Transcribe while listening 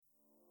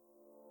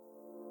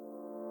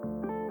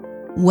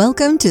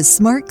Welcome to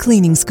Smart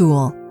Cleaning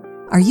School.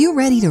 Are you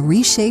ready to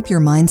reshape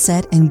your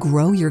mindset and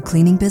grow your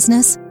cleaning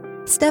business?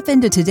 Step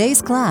into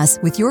today's class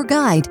with your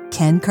guide,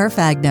 Ken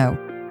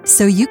Carfagno,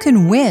 so you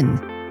can win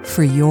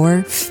for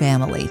your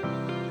family.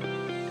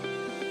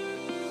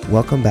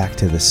 Welcome back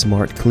to the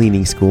Smart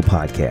Cleaning School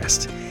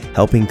podcast,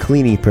 helping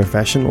cleaning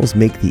professionals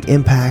make the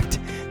impact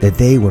that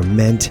they were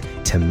meant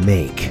to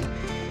make.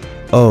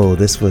 Oh,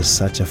 this was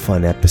such a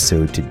fun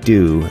episode to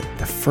do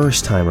the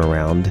first time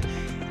around,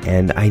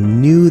 and I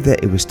knew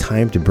that it was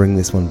time to bring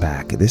this one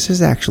back. This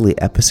is actually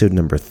episode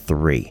number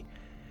 3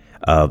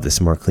 of the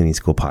Smart Cleaning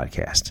School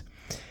podcast.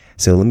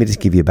 So let me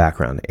just give you a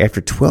background. After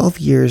 12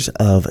 years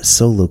of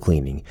solo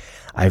cleaning,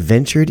 I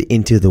ventured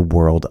into the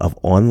world of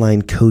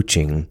online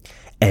coaching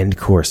and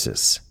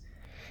courses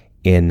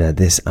in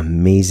this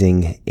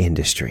amazing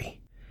industry.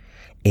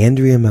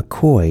 Andrea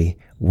McCoy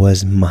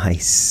was my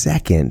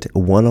second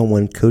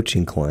one-on-one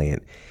coaching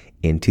client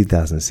in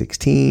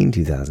 2016,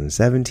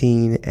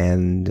 2017,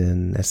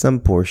 and some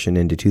portion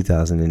into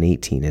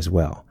 2018 as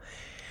well.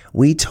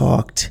 We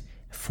talked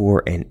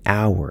for an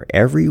hour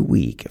every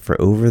week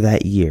for over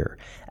that year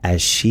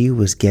as she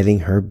was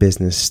getting her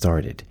business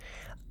started.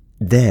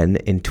 Then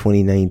in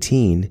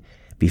 2019,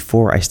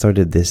 before I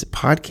started this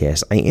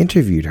podcast, I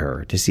interviewed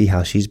her to see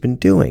how she's been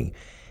doing,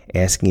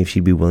 asking if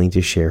she'd be willing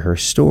to share her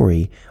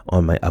story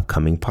on my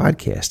upcoming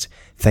podcast.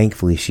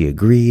 Thankfully, she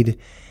agreed.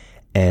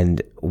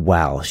 And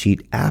wow, she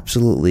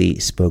absolutely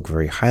spoke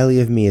very highly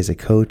of me as a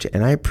coach,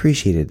 and I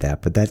appreciated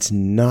that, but that's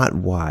not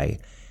why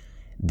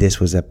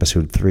this was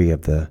episode 3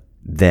 of the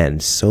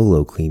then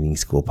Solo Cleaning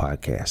School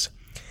podcast.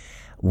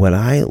 What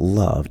I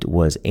loved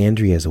was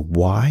Andrea's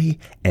why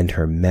and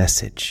her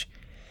message.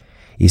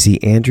 You see,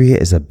 Andrea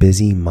is a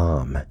busy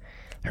mom.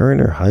 Her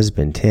and her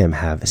husband, Tim,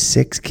 have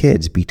 6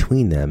 kids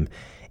between them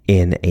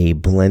in a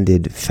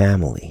blended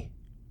family.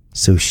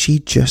 So she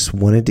just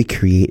wanted to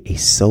create a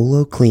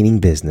solo cleaning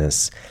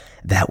business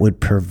that would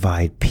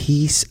provide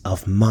peace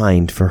of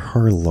mind for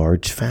her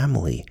large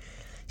family.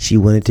 She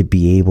wanted to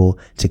be able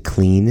to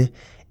clean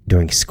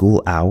during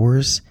school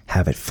hours,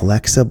 have it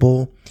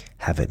flexible,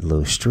 have it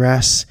low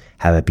stress,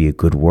 have it be a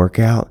good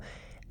workout,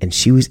 and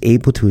she was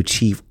able to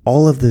achieve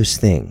all of those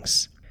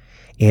things.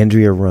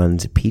 Andrea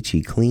runs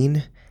Peachy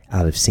Clean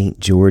out of St.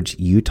 George,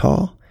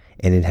 Utah,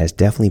 and it has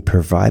definitely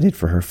provided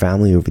for her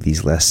family over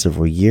these last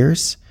several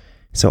years.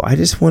 So I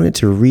just wanted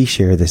to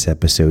reshare this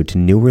episode to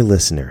newer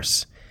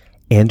listeners.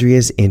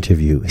 Andrea's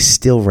interview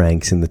still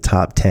ranks in the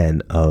top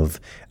 10 of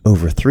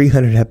over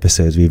 300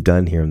 episodes we've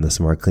done here in the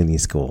Smart Cleaning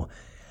School.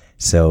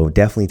 So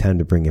definitely time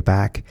to bring it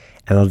back.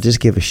 And I'll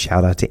just give a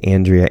shout out to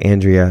Andrea.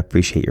 Andrea,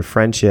 appreciate your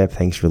friendship.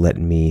 Thanks for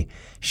letting me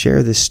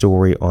share this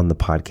story on the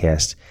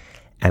podcast.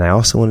 And I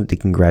also wanted to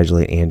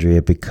congratulate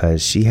Andrea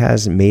because she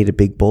has made a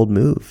big, bold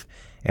move.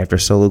 After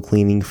solo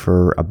cleaning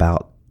for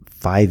about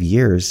 5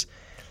 years,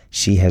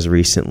 she has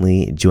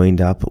recently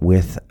joined up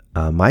with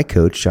my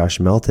coach, Josh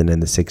Melton,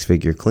 and the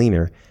 6-Figure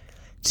Cleaner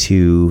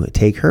to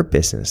take her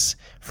business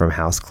from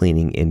house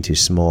cleaning into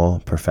small,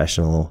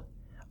 professional,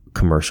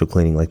 commercial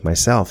cleaning like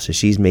myself. So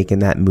she's making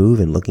that move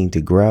and looking to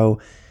grow.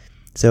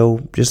 So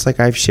just like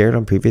I've shared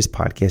on previous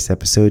podcast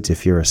episodes,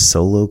 if you're a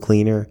solo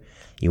cleaner,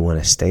 you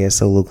want to stay a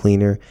solo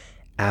cleaner,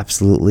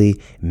 absolutely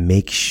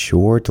make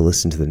sure to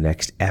listen to the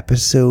next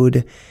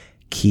episode,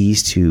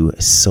 Keys to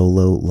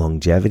Solo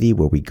Longevity,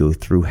 where we go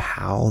through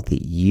how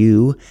that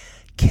you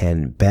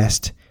can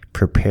best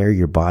prepare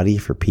your body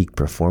for peak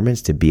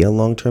performance to be a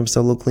long-term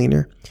solo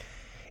cleaner.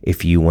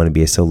 If you want to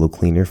be a solo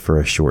cleaner for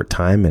a short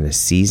time and a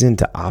season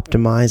to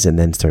optimize and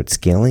then start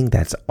scaling,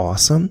 that's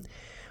awesome.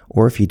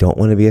 Or if you don't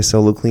want to be a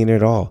solo cleaner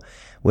at all,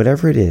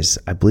 whatever it is,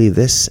 I believe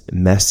this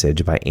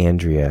message by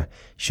Andrea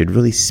should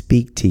really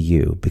speak to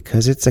you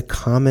because it's a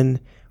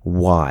common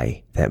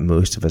why that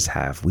most of us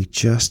have. We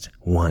just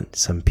want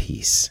some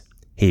peace.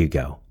 Here you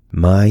go.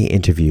 My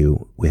interview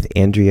with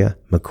Andrea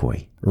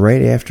McCoy.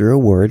 Right after a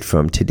word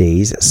from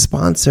today's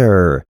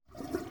sponsor.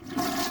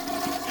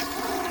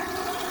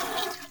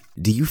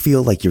 Do you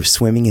feel like you're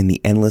swimming in the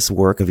endless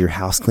work of your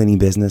house cleaning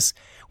business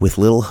with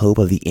little hope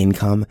of the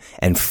income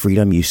and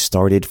freedom you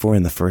started for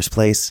in the first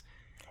place?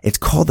 It's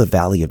called the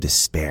Valley of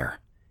Despair.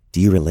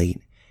 Do you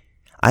relate?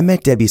 I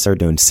met Debbie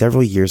Sardone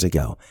several years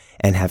ago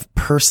and have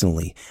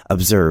personally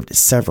observed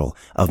several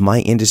of my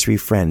industry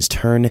friends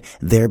turn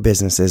their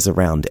businesses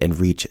around and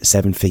reach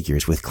 7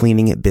 figures with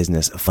Cleaning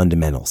Business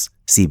Fundamentals,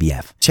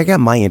 CBF. Check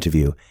out my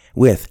interview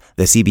with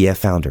the CBF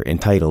founder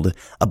entitled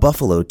A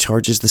Buffalo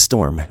Charges the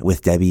Storm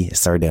with Debbie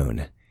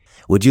Sardone.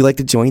 Would you like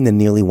to join the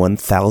nearly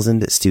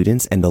 1,000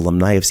 students and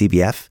alumni of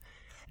CBF?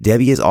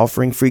 Debbie is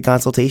offering free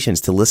consultations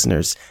to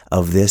listeners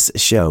of this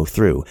show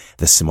through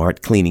the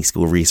Smart Cleaning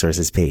School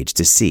resources page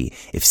to see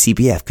if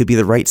CBF could be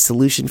the right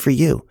solution for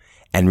you.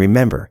 And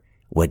remember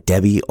what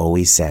Debbie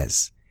always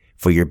says,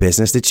 for your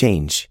business to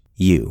change,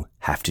 you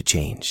have to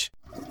change.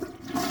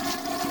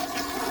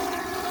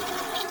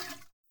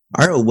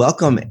 All right, well,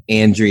 welcome,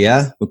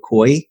 Andrea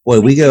McCoy. Boy,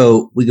 we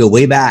go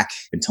way back.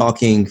 Been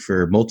talking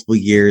for multiple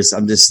years.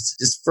 I'm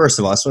just first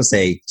of all, I just want to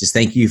say just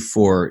thank you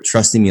for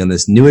trusting me on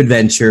this new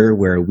adventure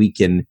where we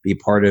can be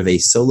part of a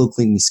solo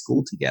cleaning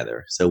school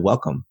together. So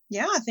welcome.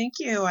 Yeah, thank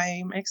you.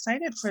 I'm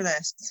excited for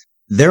this.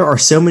 There are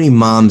so many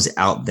moms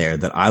out there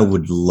that I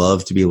would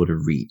love to be able to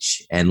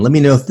reach. And let me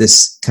know if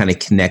this kind of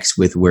connects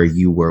with where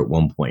you were at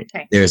one point.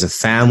 Okay. There's a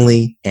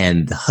family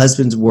and the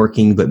husband's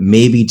working, but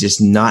maybe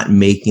just not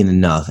making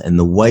enough. And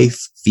the wife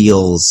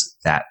feels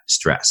that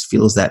stress,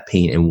 feels that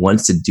pain, and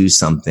wants to do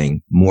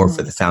something more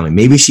for the family.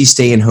 Maybe she's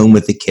staying home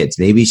with the kids.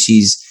 Maybe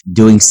she's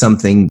doing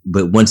something,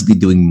 but wants to be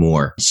doing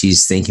more.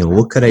 She's thinking, well,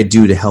 what could I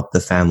do to help the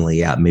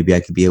family out? Maybe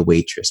I could be a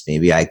waitress.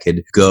 Maybe I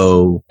could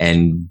go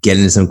and get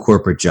into some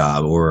corporate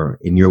job. Or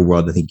in your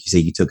world, I think you say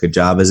you took a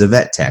job as a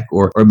vet tech,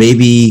 or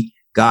maybe,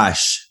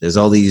 gosh, there's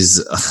all these,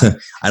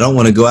 I don't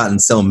want to go out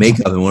and sell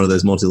makeup in one of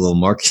those multi-level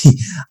marketing.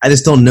 I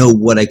just don't know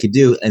what I could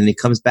do. And it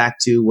comes back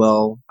to,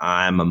 well,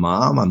 I'm a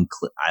mom.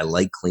 I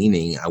like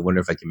cleaning. I wonder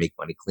if I can make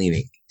money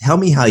cleaning. Tell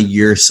me how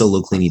your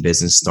solo cleaning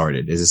business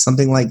started. Is it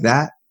something like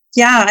that?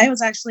 Yeah, I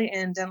was actually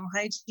in dental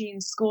hygiene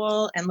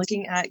school and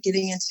looking at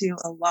getting into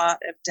a lot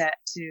of debt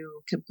to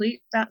complete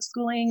that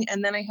schooling.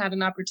 And then I had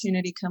an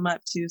opportunity come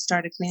up to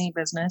start a cleaning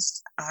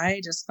business. I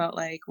just felt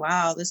like,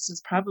 wow, this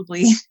is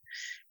probably,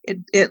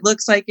 it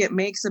looks like it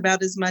makes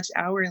about as much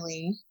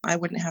hourly. I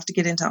wouldn't have to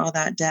get into all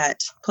that debt.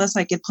 Plus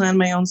I could plan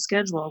my own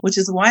schedule, which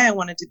is why I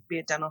wanted to be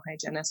a dental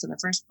hygienist in the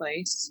first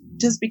place.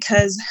 Just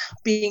because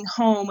being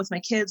home with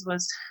my kids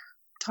was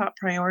top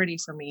priority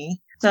for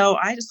me. So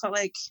I just felt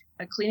like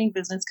a cleaning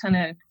business kind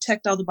of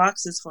checked all the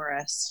boxes for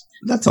us.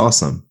 That's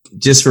awesome.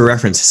 Just for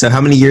reference, so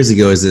how many years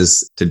ago is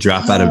this to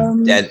drop out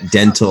of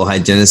dental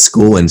hygienist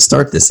school and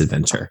start this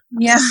adventure?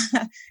 Yeah,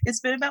 it's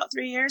been about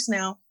 3 years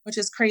now, which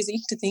is crazy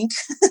to think.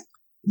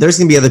 There's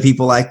going to be other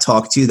people I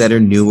talk to that are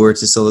newer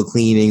to solo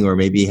cleaning or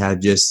maybe have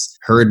just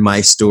heard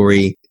my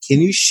story.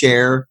 Can you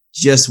share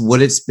just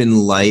what it's been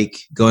like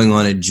going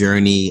on a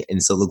journey in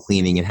solo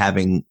cleaning and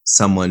having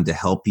someone to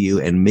help you,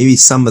 and maybe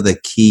some of the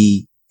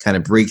key kind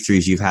of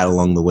breakthroughs you've had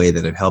along the way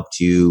that have helped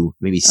you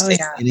maybe stay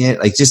in it?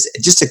 Like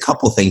just a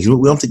couple things. We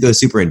don't have to go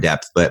super in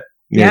depth, but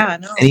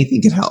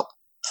anything can help.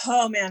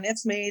 Oh man,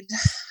 it's made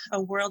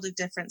a world of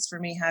difference for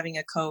me having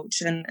a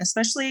coach. And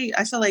especially,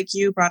 I feel like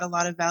you brought a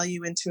lot of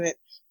value into it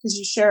because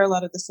you share a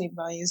lot of the same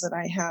values that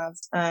I have.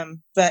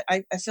 But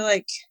I feel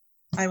like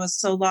I was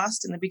so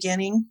lost in the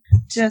beginning,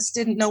 just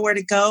didn't know where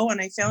to go. And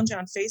I found you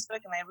on Facebook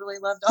and I really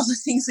loved all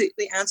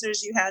the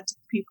answers you had to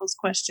people's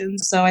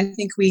questions. So I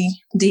think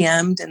we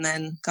DM'd and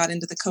then got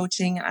into the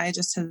coaching.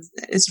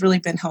 It's really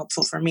been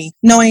helpful for me,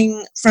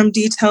 knowing from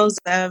details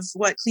of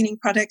what cleaning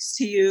products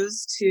to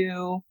use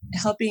to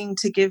helping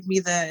to give me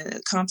the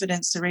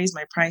confidence to raise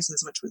my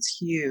prices, which was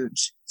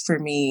huge for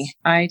me.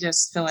 I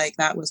just feel like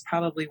that was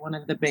probably one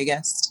of the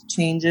biggest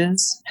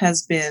changes,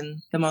 has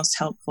been the most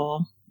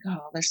helpful.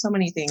 Oh, there's so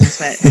many things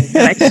that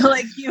I feel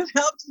like you've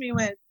helped me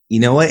with. You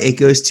know what? It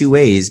goes two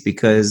ways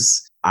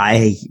because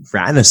I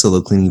ran a solo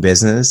cleaning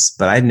business,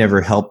 but I'd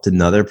never helped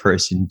another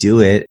person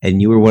do it.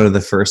 And you were one of the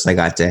first I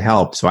got to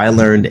help. So I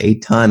learned a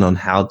ton on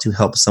how to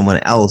help someone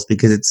else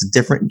because it's a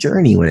different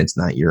journey when it's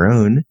not your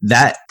own.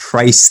 That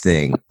price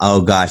thing. Oh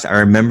gosh, I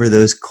remember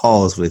those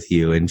calls with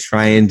you and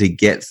trying to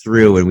get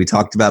through. And we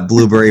talked about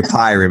blueberry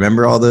pie.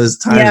 Remember all those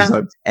times?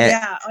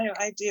 Yeah,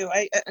 I do.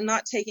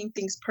 Not taking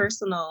things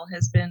personal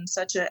has been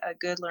such a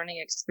good learning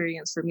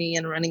experience for me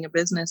in running a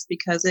business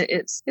because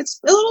it's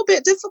a little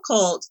bit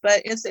difficult,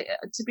 but it's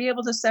to be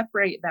able to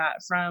separate that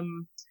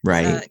from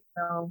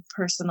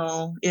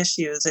personal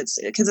issues. It's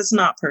because it's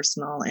not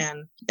personal,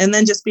 and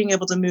then just being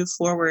able to move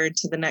forward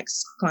to the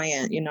next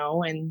client,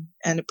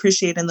 and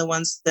appreciating the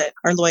ones that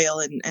are loyal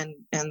and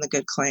the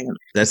good client.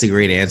 That's a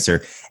great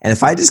answer. And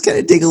if I just kind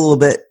of dig a little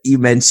bit, you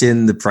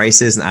mentioned the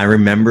prices, and I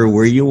remember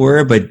where you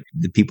were, but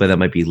the people that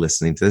might be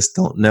listening to this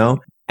don't know.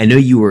 I know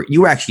you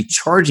were actually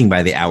charging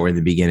by the hour in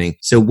the beginning.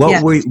 So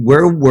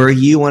where were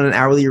you on an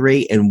hourly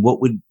rate, and what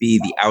would be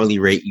the hourly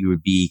rate you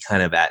would be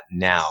kind of at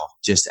now,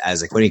 just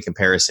as a point of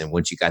comparison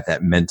once you got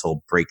that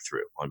mental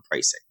breakthrough on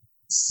pricing?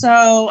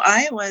 So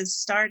I was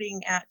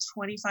starting at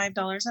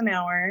 $25 an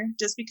hour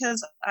just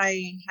because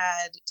I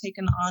had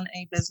taken on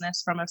a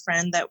business from a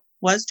friend that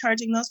was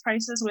charging those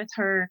prices with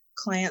her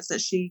clients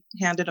that she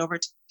handed over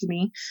to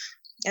me.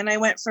 And I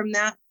went from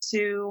that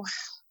to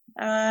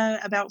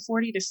about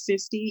 40 to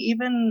 50.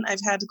 Even I've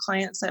had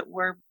clients that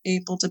were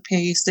able to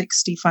pay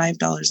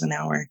 $65 an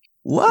hour.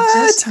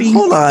 What?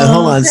 Hold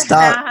on,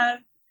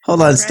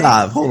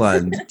 stop. Hold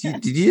on.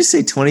 Did you just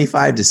say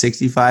 25 to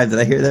 65? Did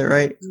I hear that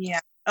right? Yeah.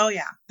 Oh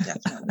yeah,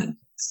 definitely.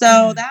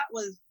 So that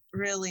was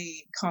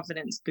really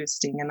confidence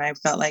boosting. And I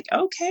felt like,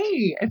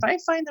 okay, if I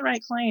find the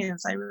right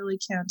clients, I really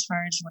can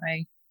charge what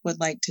I would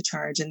like to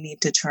charge and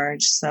need to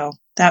charge. So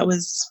that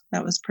was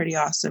pretty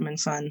awesome and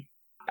fun.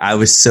 I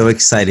was so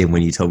excited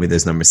when you told me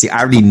those numbers. See, I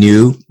already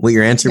knew what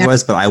your answer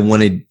was, but I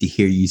wanted to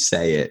hear you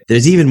say it.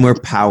 There's even more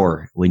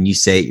power when you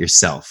say it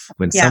yourself.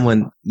 When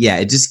someone,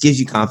 it just gives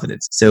you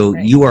confidence. So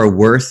you are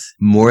worth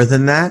more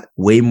than that,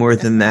 way more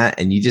than that.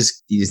 And you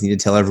just need to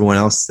tell everyone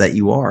else that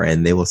you are,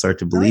 and they will start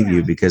to believe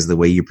you because of the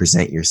way you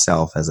present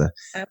yourself as a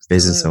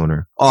business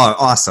owner. Oh,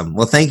 awesome.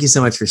 Well, thank you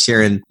so much for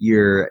sharing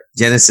your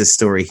Genesis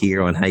story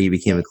here on how you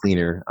became a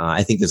cleaner.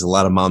 I think there's a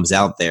lot of moms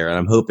out there, and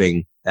I'm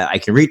hoping that I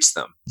can reach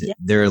them. Yeah.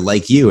 They're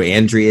like you.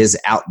 Andrea's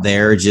out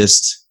there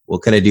just,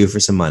 what can I do for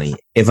some money?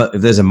 If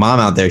there's a mom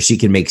out there, she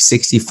can make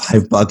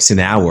 $65 an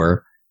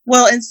hour.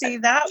 Well, and see,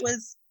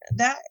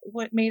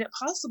 what made it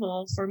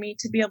possible for me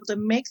to be able to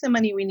make the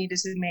money we needed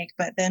to make,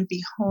 but then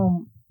be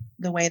home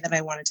the way that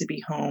I wanted to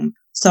be home,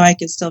 so I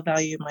could still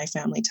value my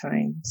family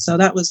time. So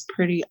that was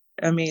pretty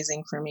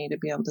amazing for me to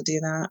be able to do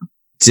that.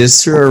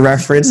 Just for a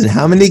reference, and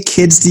how many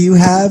kids do you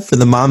have? For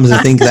the moms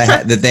that think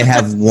that they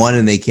have one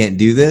and they can't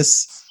do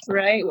this?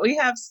 Right. We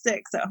have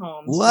 6 at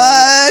home.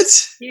 What?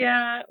 So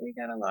yeah, we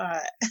got a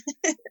lot.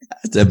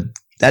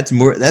 That's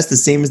more. That's the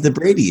same as the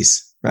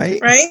Brady's, right?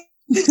 Right.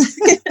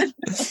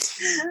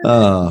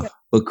 Oh,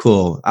 well,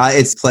 cool.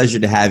 It's a pleasure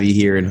to have you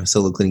here in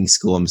Solo Cleaning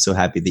School. I'm so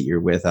happy that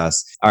you're with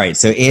us. All right.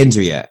 So,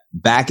 Andrea,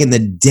 back in the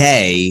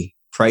day,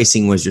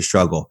 pricing was your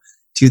struggle.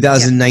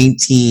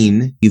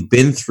 2019, you've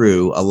been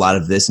through a lot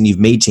of this and you've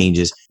made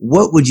changes.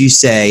 What would you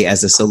say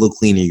as a solo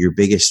cleaner your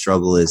biggest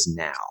struggle is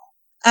now?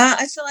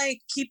 I feel like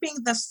keeping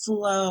the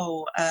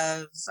flow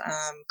of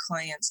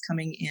clients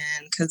coming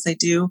in, because they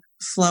do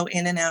flow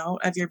in and out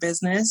of your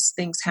business.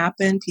 Things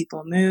happen,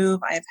 people move.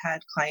 I've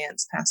had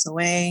clients pass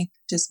away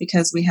just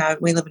because we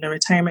live in a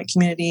retirement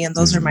community, and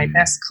those are my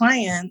best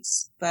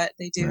clients, but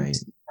they do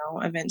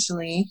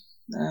eventually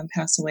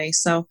pass away.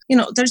 So,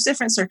 there's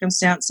different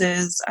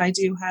circumstances. I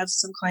do have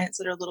some clients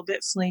that are a little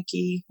bit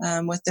flaky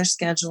with their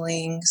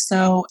scheduling.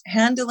 So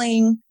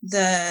handling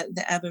the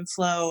ebb and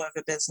flow of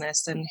a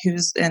business and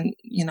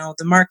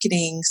the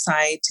marketing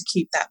side to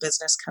keep that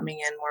business coming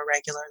in more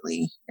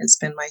regularly has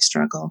been my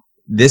struggle.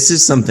 This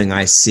is something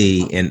I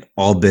see in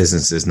all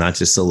businesses, not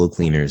just solo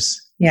cleaners.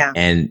 Yeah.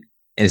 And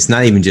it's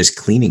not even just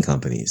cleaning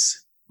companies.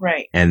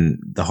 Right. And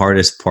the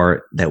hardest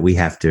part that we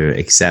have to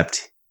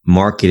accept,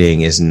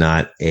 marketing is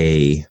not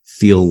a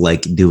feel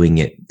like doing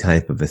it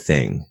type of a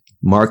thing.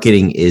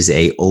 Marketing is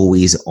a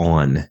always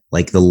on,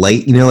 like the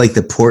light, like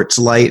the porch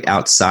light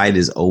outside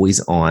is always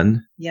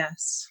on.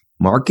 Yes.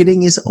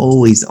 Marketing is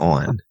always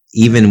on,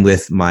 even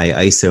with my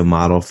ISO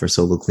model for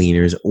solo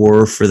cleaners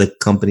or for the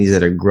companies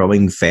that are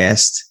growing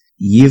fast.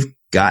 You've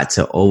got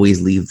to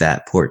always leave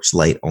that porch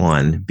light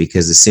on,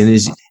 because as soon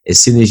as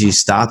you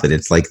stop it,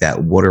 it's like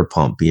that water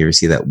pump. You ever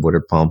see that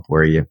water pump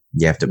where you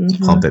have to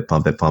pump it.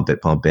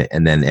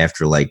 And then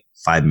after like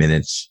 5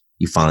 minutes,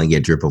 you finally get a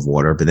drip of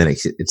water, but then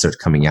it starts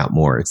coming out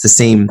more. It's the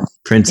same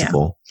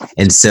principle. Yeah.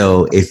 And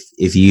so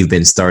if you've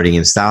been starting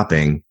and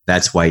stopping,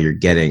 that's why you're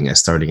getting a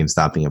starting and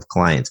stopping of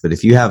clients. But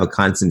if you have a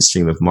constant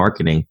stream of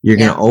marketing, you're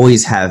going to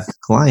always have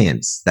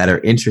clients that are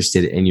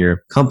interested in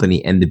your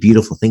company. And the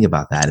beautiful thing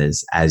about that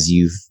is, as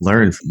you've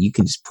learned, you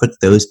can just put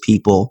those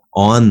people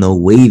on the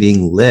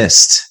waiting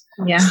list.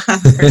 Yeah,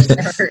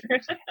 for sure.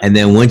 And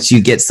then once you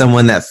get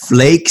someone that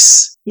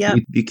flakes,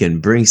 you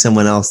can bring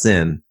someone else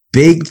in.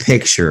 Big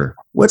picture,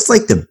 what's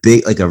like a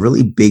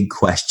really big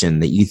question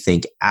that you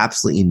think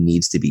absolutely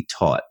needs to be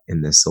taught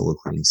in this solo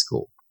cleaning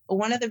school?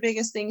 One of the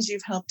biggest things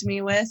you've helped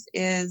me with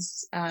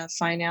is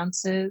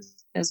finances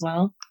as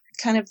well.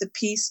 Kind of the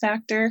peace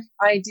factor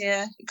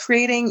idea,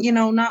 creating,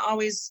 not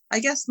always,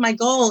 I guess my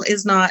goal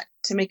is not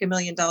to make $1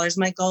 million.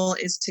 My goal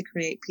is to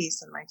create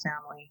peace in my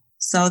family.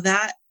 So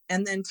that,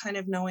 and then kind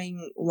of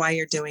knowing why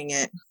you're doing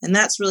it. And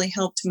that's really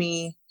helped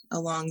me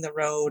along the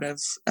road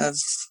of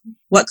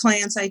what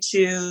clients I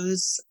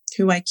choose,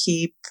 who I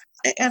keep.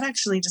 It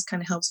actually just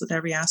kind of helps with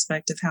every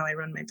aspect of how I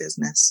run my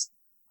business.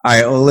 All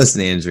right. Well,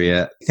 listen,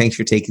 Andrea, thanks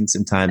for taking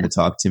some time to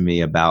talk to me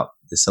about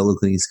the Solo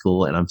Cleaning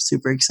School. And I'm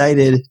super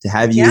excited to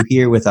have you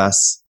here with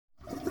us.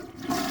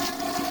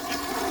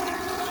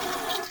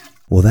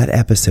 Well, that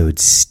episode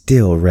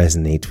still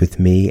resonates with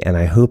me, and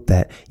I hope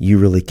that you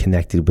really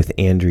connected with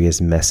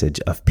Andrea's message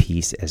of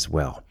peace as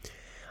well.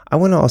 I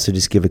want to also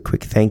just give a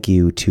quick thank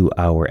you to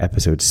our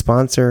episode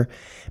sponsor.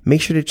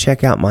 Make sure to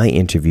check out my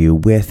interview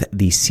with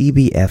the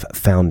CBF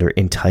founder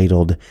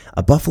entitled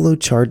A Buffalo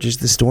Charges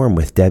the Storm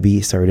with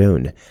Debbie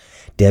Sardone.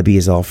 Debbie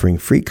is offering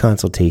free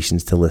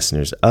consultations to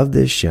listeners of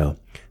this show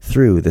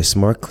through the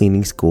Smart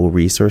Cleaning School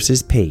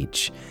resources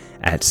page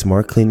at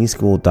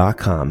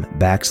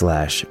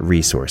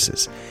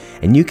smartcleaningschool.com/resources.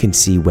 And you can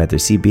see whether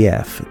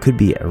CBF could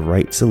be a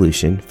right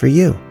solution for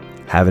you.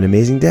 Have an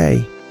amazing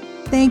day.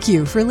 Thank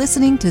you for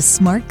listening to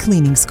Smart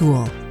Cleaning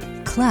School.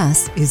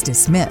 Class is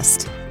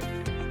dismissed.